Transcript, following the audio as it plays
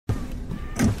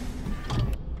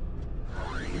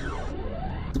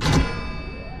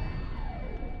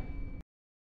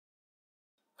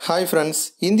Hi friends,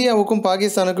 இந்தியாவுக்கும்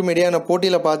பாகிஸ்தானுக்கும் இடையான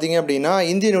போட்டியில் பார்த்தீங்க அப்படின்னா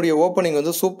இந்தியனுடைய ஓப்பனிங்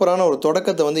வந்து சூப்பரான ஒரு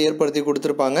தொடக்கத்தை வந்து ஏற்படுத்தி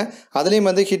கொடுத்துருப்பாங்க. அதுலேயும்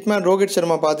வந்து ஹிட்மேன் ரோஹித்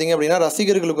சர்மா பார்த்தீங்க அப்படின்னா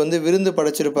ரசிகர்களுக்கு வந்து விருந்து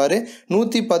படைச்சிருப்பாரு.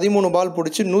 113 பால்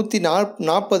பிடிச்சி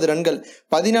 140 ரன்கள்,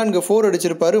 14 4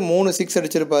 அடிச்சிருப்பாரு, 3 6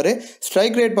 அடிச்சிருப்பாரு.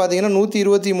 ஸ்ட்ரைக் ரேட் பார்த்தீங்கன்னா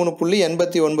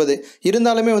 123.89.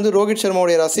 இருந்தாலுமே வந்து ரோஹித்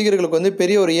சர்மாவுடைய ரசிகர்களுக்கு வந்து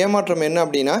பெரிய ஒரு ஏமாற்றம் என்ன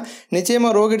அப்படின்னா,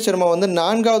 நிச்சயமாக ரோஹித் சர்மா வந்து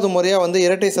 4வது முறையாக வந்து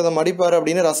இரட்டை சதம் அடிப்பார்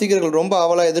அப்படின்னு ரசிகர்கள் ரொம்ப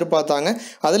ஆவலாக எதிர்பார்த்தாங்க.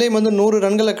 அதுலேயும் வந்து 100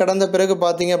 ரன்களை கடந்த பிறகு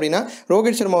பார்த்தீங்க அப்படின்னா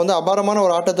ரோஹித் சர்மா வந்து அபாரமான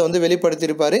ஒரு ஆட்டத்தை வந்து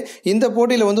வெளிப்படுத்தியிருப்பார். இந்த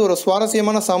போட்டியில் வந்து ஒரு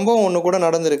சுவாரஸ்யமான சம்பவம் ஒன்று கூட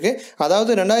நடந்திருக்கு.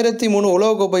 அதாவது 2003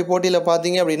 உலகக்கோப்பை போட்டியில்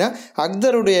பார்த்தீங்க அப்படின்னா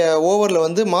அக்தருடைய ஓவரில்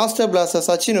வந்து மாஸ்டர் பிளாஸ்டர்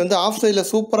சச்சின் வந்து ஆஃப் சைடில்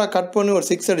சூப்பராக கட் பண்ணி ஒரு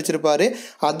 6 அடிச்சிருப்பாரு.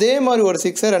 அதே மாதிரி ஒரு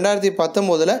 6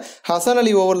 2019 ஹசன்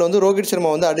அலி ஓவரில் வந்து ரோஹித்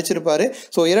சர்மா வந்து அடிச்சிருப்பாரு.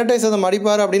 ஸோ இரட்டை சதம்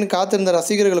அடிப்பார் அப்படின்னு காத்திருந்த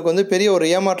ரசிகர்களுக்கு வந்து பெரிய ஒரு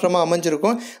ஏமாற்றமாக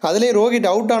அமைஞ்சிருக்கும். அதுலேயே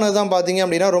ரோஹித் அவுட் ஆனது தான் பார்த்தீங்க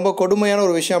அப்படின்னா ரொம்ப கொடுமையான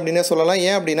ஒரு விஷயம் அப்படின்னே சொல்லலாம்.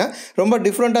 ஏன் அப்படின்னா ரொம்ப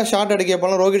டிஃப்ரெண்ட்டாக ஷாட் அடிக்க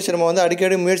போனால் ரோஹித் சர்மா வந்து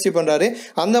அடிக்கடி முயற்சி பண்ணுறாரு.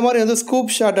 அந்த மாதிரி வந்து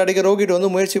ஸ்கூப் ஷாட் அடிக்க ரோஹித்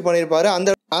வந்து முயற்சி பண்ணியிருப்பாரு.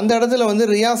 அந்த இடத்துல வந்து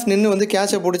ரியாஸ் நின்று வந்து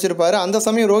கேட்சை பிடிச்சிருப்பாரு. அந்த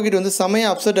சமயம் ரோஹித் வந்து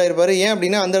செமையாக அப்செட் ஆயிருப்பாரு. ஏன்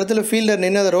அப்படின்னா அந்த இடத்துல ஃபீல்டர்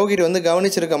நின்று அதை ரோஹித் வந்து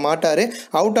கவனிச்சிருக்க மாட்டார்.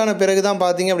 அவுட் ஆன பிறகு தான்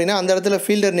பார்த்தீங்க அப்படின்னா அந்த இடத்துல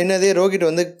ஃபீல்டர் நின்னதே ரோஹித்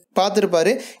வந்து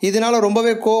பார்த்துருப்பாரு. இதனால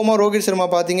ரொம்பவே கோவமாக ரோஹித் சர்மா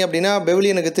பார்த்தீங்க அப்படின்னா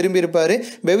பெவிலியனுக்கு திரும்பி இருப்பார்.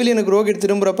 பெவிலியனுக்கு ரோஹித்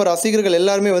திரும்புறப்ப ரசிகர்கள்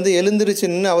எல்லாருமே வந்து எழுந்திருச்சு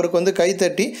நின்று அவருக்கு வந்து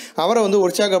கைத்தட்டி அவரை வந்து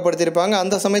உற்சாகப்படுத்தியிருப்பாங்க.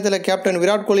 அந்த சமயத்தில் கேப்டன்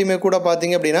விராட் கோலியுமே கூட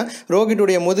பார்த்தீங்க அப்படின்னா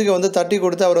ரோஹித்துடைய முதுகை வந்து தட்டி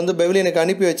கொடுத்து அவர் வந்து பெவிலியனுக்கு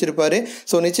அனுப்பி வச்சிருப்பாரு.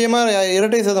 ஸோ நிச்சயமாக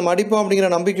இரட்டை சதம் அடிப்போம் அப்படிங்கிற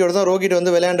நம்பிக்கையோடு தான் ரோஹித்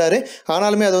வந்து விளையாண்டாரு.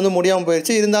 ஆனாலுமே அது வந்து முடியாமல்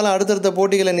போயிடுச்சு. இருந்தாலும் அடுத்தடுத்த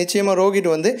போட்டிகளை நிச்சயமாக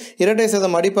ரோஹித் வந்து இரட்டை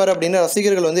சதம் அடிப்பார் அப்படின்னு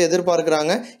ரசிகர்கள் வந்து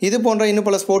எதிர்பார்க்குறாங்க. இது போன்ற இன்னும்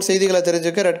பல ஸ்போர்ட்ஸ் செய்திகளை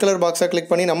தெரிஞ்சுக்க ரெட் கலர் பாக்ஸை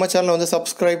கிளிக் பண்ணி நம்ம சேனலை வந்து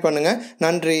சப்ஸ்கிரைப் பண்ணுங்கள்.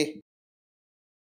 நன்றி.